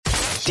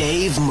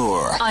Dave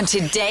Moore on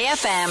Today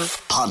FM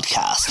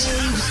podcast.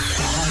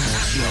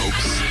 Dave's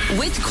jokes.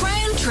 With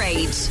Crown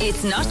Trade,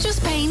 it's not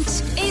just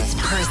paint, it's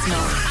personal.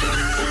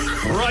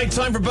 Right,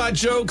 time for bad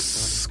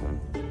jokes.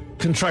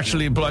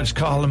 Contractually obliged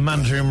Cathal and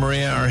Mandatory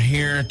Maria are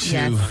here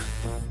to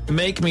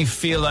make me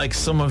feel like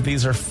some of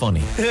these are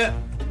funny.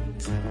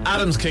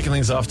 Adam's kicking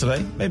things off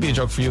today. Maybe a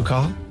joke for you,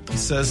 Cathal. He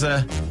says,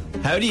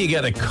 how do you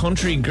get a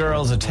country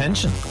girl's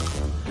attention?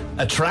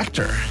 A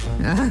tractor.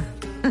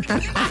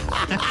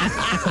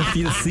 I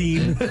feel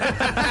seen.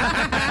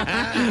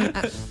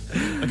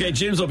 Okay,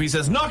 Jim's up. He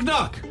says, knock,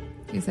 knock.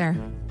 Who's there?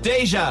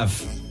 Deja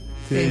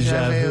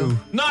vu.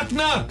 Knock,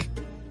 knock.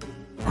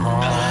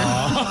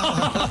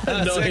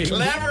 That's a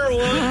clever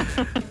one.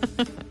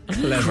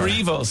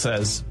 Crevo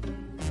says,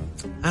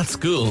 at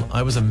school,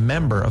 I was a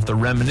member of the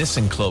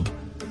Reminiscing Club,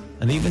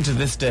 and even to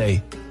this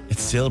day, it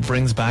still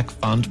brings back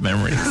fond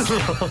memories.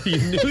 You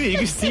knew it. You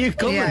could see it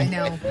coming. Yeah, I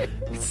know.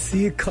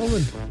 See it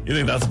coming. You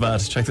think that's bad?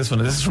 Check this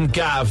one. This is from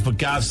Gav, but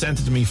Gav sent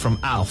it to me from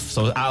Alf.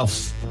 So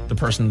Alf's the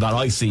person that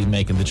I see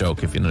making the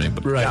joke, if you know what I mean.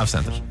 But Right. Gav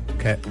sent it.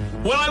 Okay.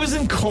 When I was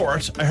in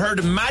court, I heard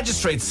a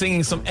magistrate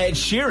singing some Ed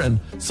Sheeran,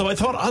 so I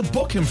thought I'll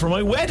book him for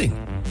my wedding.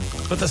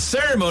 But the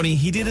ceremony,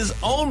 he did his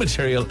own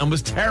material and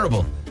was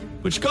terrible.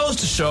 Which goes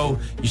to show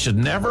you should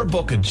never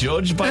book a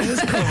judge by his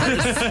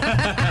covers.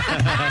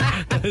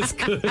 That's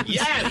good.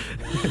 Yeah.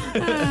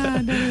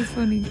 That is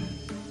funny.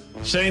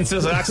 Shane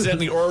says, I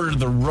accidentally ordered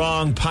the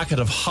wrong packet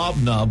of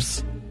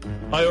hobnobs.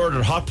 I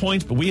ordered Hot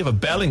Point, but we have a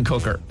belling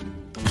cooker.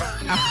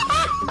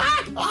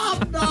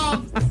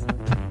 Hobnobs!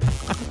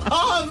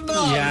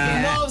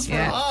 Hobnobs! Knobs for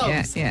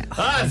hobs! Yeah.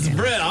 That's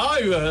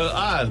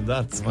brilliant.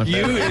 That's my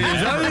favorite.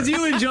 As long as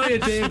you enjoy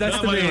it, Dave, that's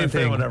the main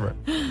thing. Whatever.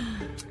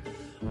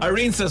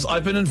 Irene says,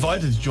 I've been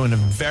invited to join a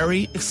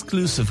very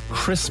exclusive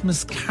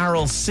Christmas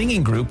carol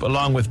singing group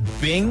along with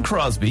Bing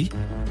Crosby,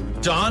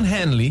 Don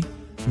Henley,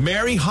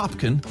 Mary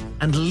Hopkin,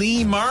 and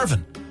Lee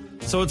Marvin.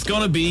 So it's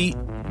going to be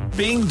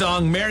Bing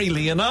Dong, Mary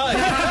Lee, and I.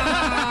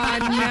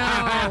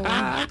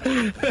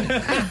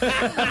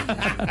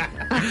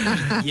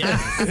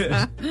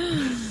 Yes.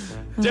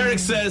 Derek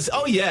says,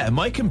 oh yeah,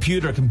 my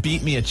computer can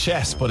beat me at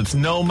chess, but it's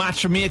no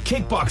match for me at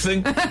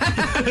kickboxing.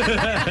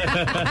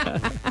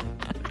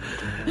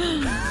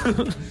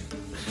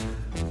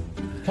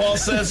 Paul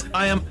says,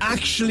 I am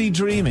actually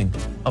dreaming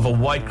of a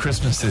white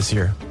Christmas this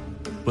year.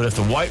 But if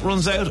the white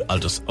runs out, I'll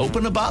just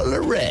open a bottle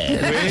of red.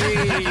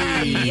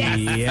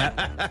 Yeah.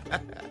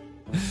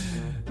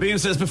 Liam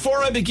says,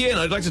 before I begin,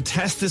 I'd like to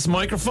test this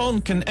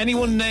microphone. Can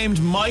anyone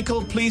named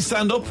Michael please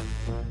stand up?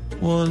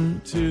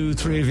 1, 2,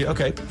 3 of you.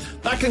 Okay.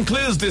 That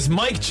concludes this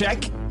mic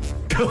check.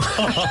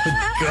 Oh,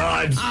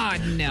 God. Oh,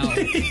 no.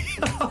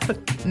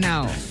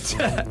 No.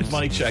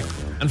 Mic check.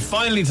 And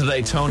finally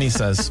today, Tony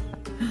says,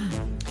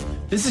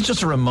 this is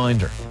just a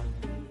reminder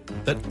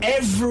that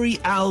every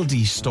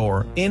Aldi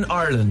store in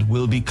Ireland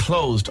will be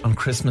closed on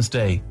Christmas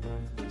Day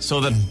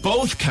so that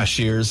both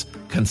cashiers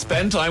can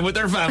spend time with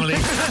their family.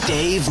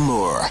 Dave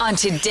Moore On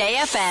Today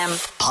FM.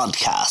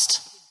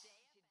 podcast.